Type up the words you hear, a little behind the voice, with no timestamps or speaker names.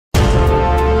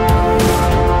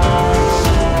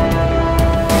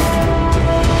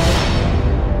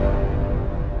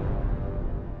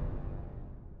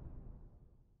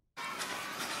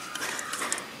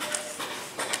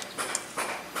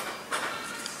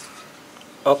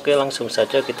Oke, langsung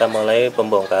saja kita mulai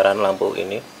pembongkaran lampu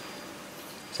ini.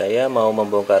 Saya mau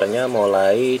membongkarnya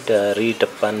mulai dari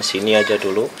depan sini aja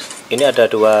dulu. Ini ada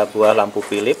 2 buah lampu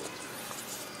Philip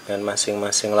dan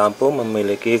masing-masing lampu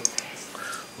memiliki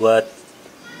watt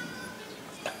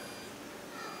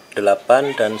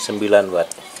 8 dan 9 watt.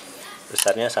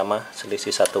 Besarnya sama,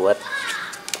 selisih 1 watt.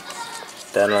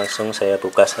 Dan langsung saya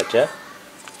buka saja.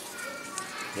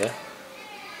 Ya.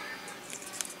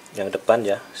 Yang depan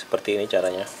ya, seperti ini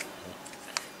caranya.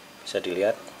 Bisa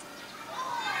dilihat.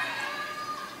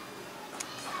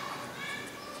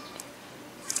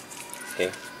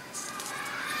 Oke.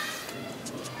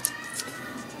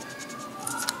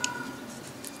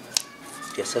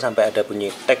 Biasa sampai ada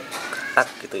bunyi tek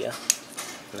tak gitu ya.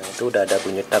 Nah, itu udah ada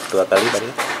bunyi tak 2 kali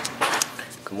tadi.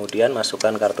 Kemudian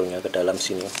masukkan kartunya ke dalam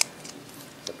sini.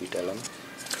 Lebih dalam.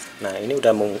 Nah, ini udah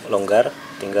longgar,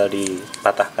 tinggal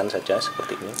dipatahkan saja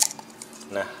seperti ini.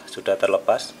 Nah, sudah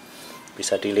terlepas.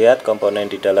 Bisa dilihat komponen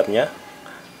di dalamnya.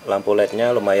 Lampu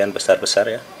LED-nya lumayan besar-besar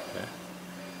ya. Nah,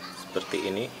 seperti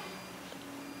ini.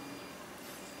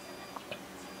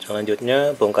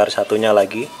 Selanjutnya bongkar satunya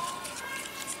lagi.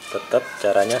 Tetap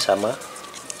caranya sama.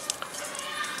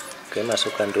 Oke,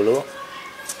 masukkan dulu.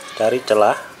 Cari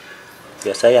celah.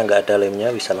 Biasa yang nggak ada lemnya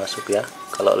bisa masuk ya.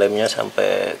 Kalau lemnya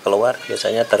sampai keluar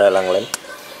biasanya terhalang lem.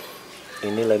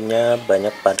 Ini lemnya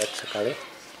banyak, padat sekali.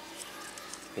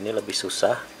 Ini lebih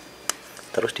susah.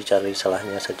 Terus dicari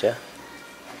celahnya saja.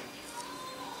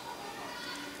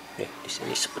 Nih, di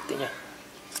sini sepertinya.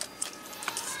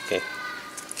 Oke.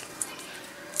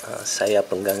 Nah, saya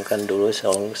penggangkan dulu,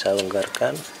 saya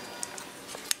longgarkan.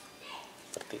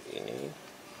 Seperti ini.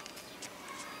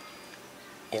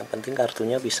 Yang penting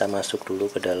kartunya bisa masuk dulu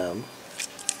ke dalam.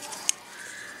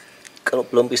 Kalau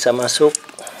belum bisa masuk,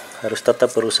 harus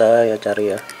tetap berusaha ya,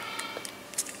 cari ya.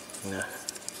 Nah,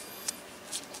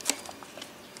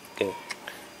 oke,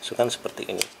 masukkan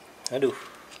seperti ini. Aduh,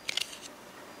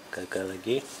 gagal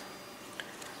lagi.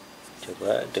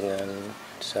 Coba dengan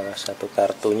salah satu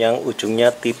kartu yang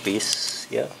ujungnya tipis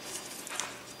ya.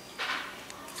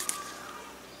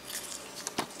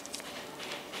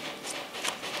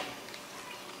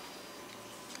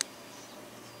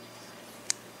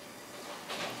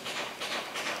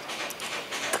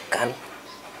 Tekan.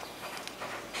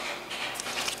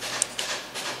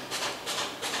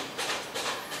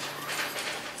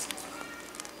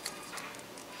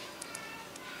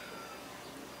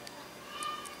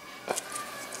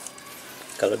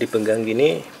 Kalau dipenggang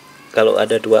gini, kalau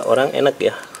ada 2 orang enak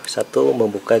ya. Satu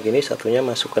membuka gini, satunya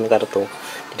masukkan kartu.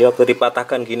 Jadi waktu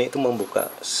dipatahkan gini itu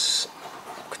membuka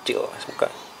kecil,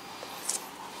 buka.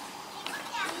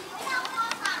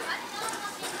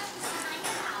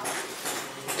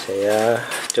 Saya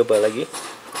coba lagi.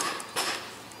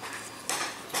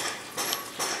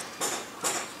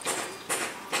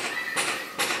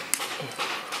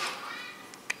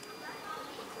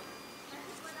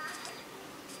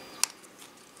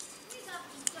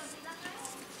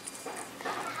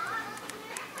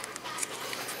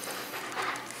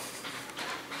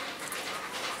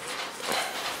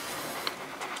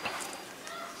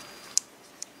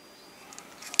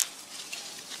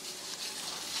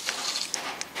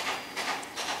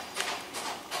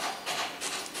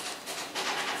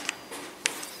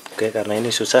 Oke, karena ini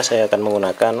susah, saya akan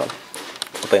menggunakan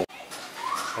obeng.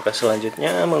 Maka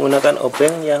selanjutnya menggunakan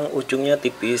obeng yang ujungnya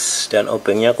tipis dan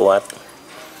obengnya kuat.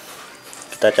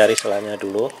 Kita cari selanya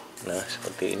dulu. Nah,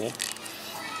 seperti ini.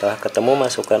 Setelah ketemu,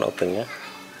 masukkan obengnya.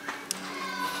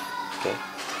 Oke.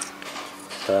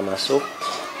 Setelah masuk,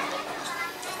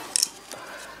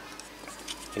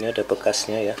 ini ada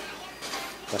bekasnya ya.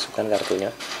 Masukkan kartunya.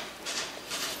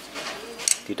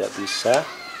 Tidak bisa.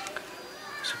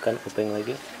 Masukkan obeng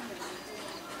lagi.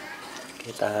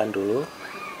 Kita tahan dulu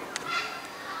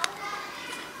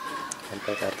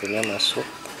sampai kartunya masuk.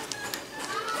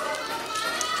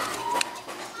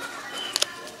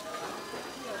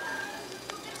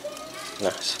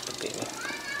 Nah, seperti ini.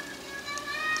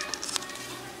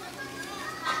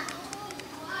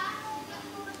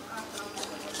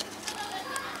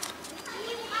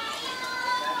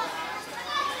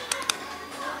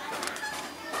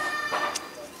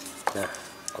 Nah,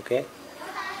 oke.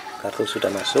 Kartu sudah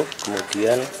masuk,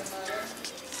 kemudian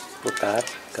putar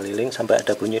keliling sampai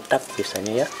ada bunyi tak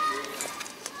biasanya ya.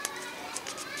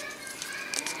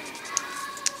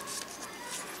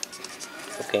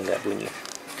 Oke, nggak bunyi.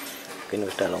 Ini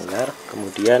sudah longgar.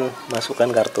 Kemudian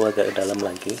masukkan kartu agak ke dalam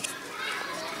lagi.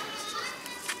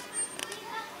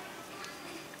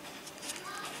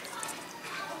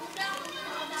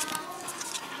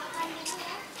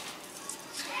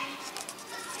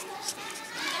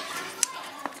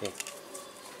 Oke.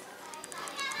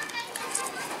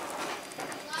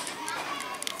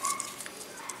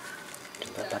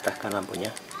 nyalakan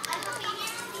lampunya.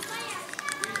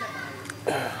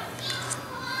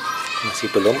 Masih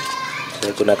belum,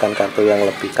 saya gunakan kartu yang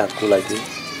lebih kaku lagi.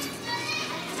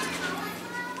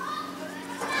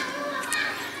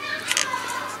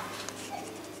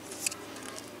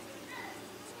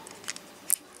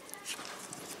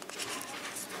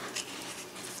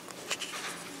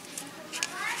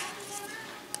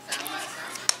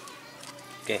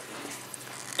 Oke,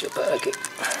 coba lagi.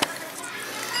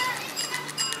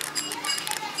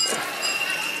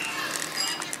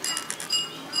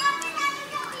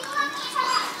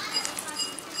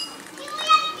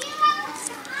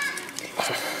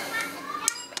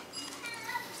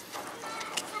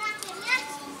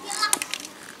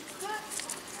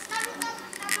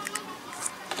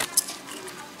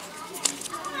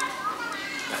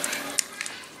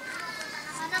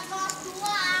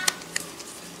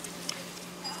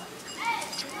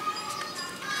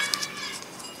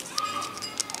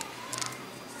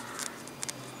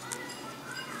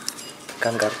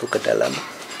 Tekan kartu ke dalam,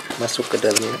 masuk ke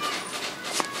dalamnya,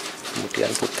 kemudian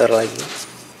putar lagi.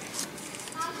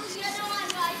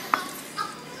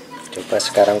 Coba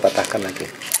sekarang patahkan lagi.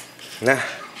 Nah,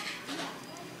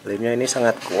 lemnya ini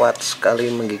sangat kuat sekali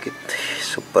menggigit,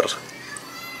 super,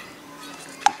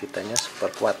 gigitannya super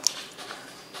kuat.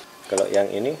 Kalau yang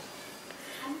ini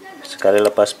sekali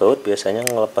lepas baut biasanya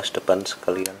ngelepas depan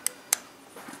sekalian.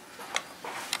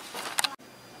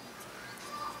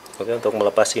 Oke, untuk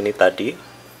melepas ini tadi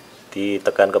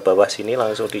ditekan ke bawah sini,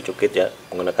 langsung dicukit ya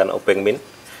menggunakan obeng min.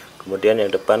 Kemudian yang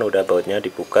depan udah bautnya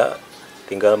dibuka,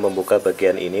 tinggal membuka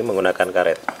bagian ini menggunakan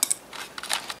karet.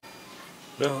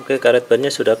 Nah, oke, karet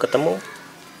bannya sudah ketemu.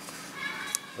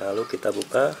 Lalu kita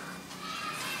buka,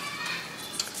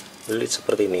 lilit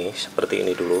seperti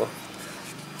ini dulu.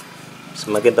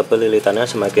 Semakin tebal lilitannya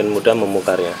semakin mudah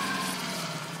membongkarnya.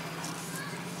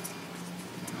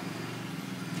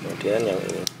 Kemudian yang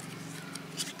ini.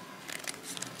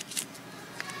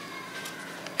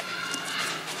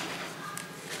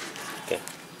 Oke,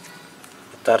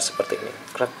 putar seperti ini,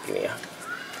 krak ini ya,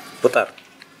 putar.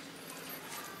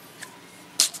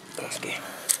 Oke,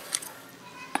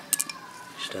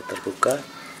 sudah terbuka.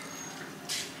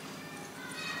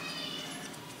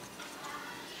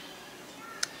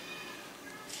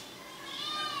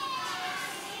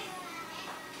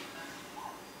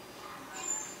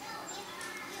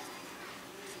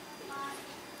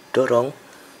 Dorong.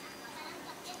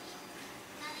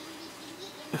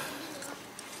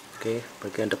 Oke,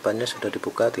 bagian depannya sudah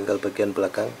dibuka, tinggal bagian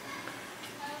belakang.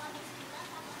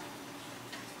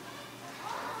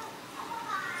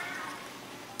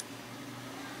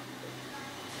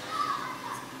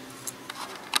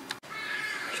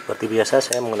 Seperti biasa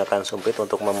saya menggunakan sumpit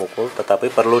untuk memukul, tetapi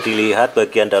perlu dilihat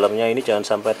bagian dalamnya ini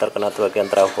jangan sampai terkena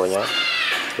bagian trafonya.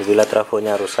 Apabila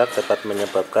trafonya rusak dapat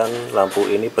menyebabkan lampu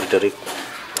ini berderik.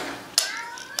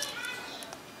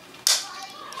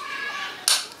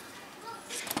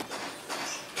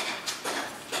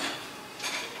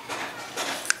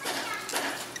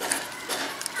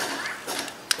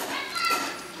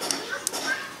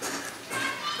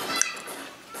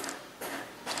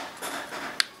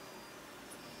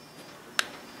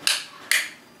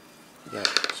 Ya,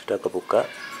 sudah kebuka.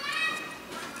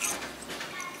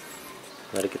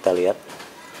 Mari kita lihat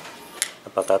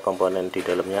apakah komponen di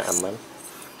dalamnya aman.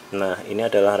 Nah, ini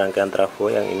adalah rangkaian trafo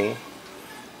yang ini.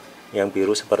 Yang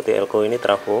biru seperti elko ini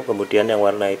trafo, kemudian yang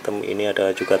warna hitam ini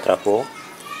ada juga trafo.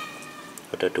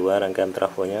 Ada dua rangkaian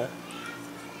trafonya.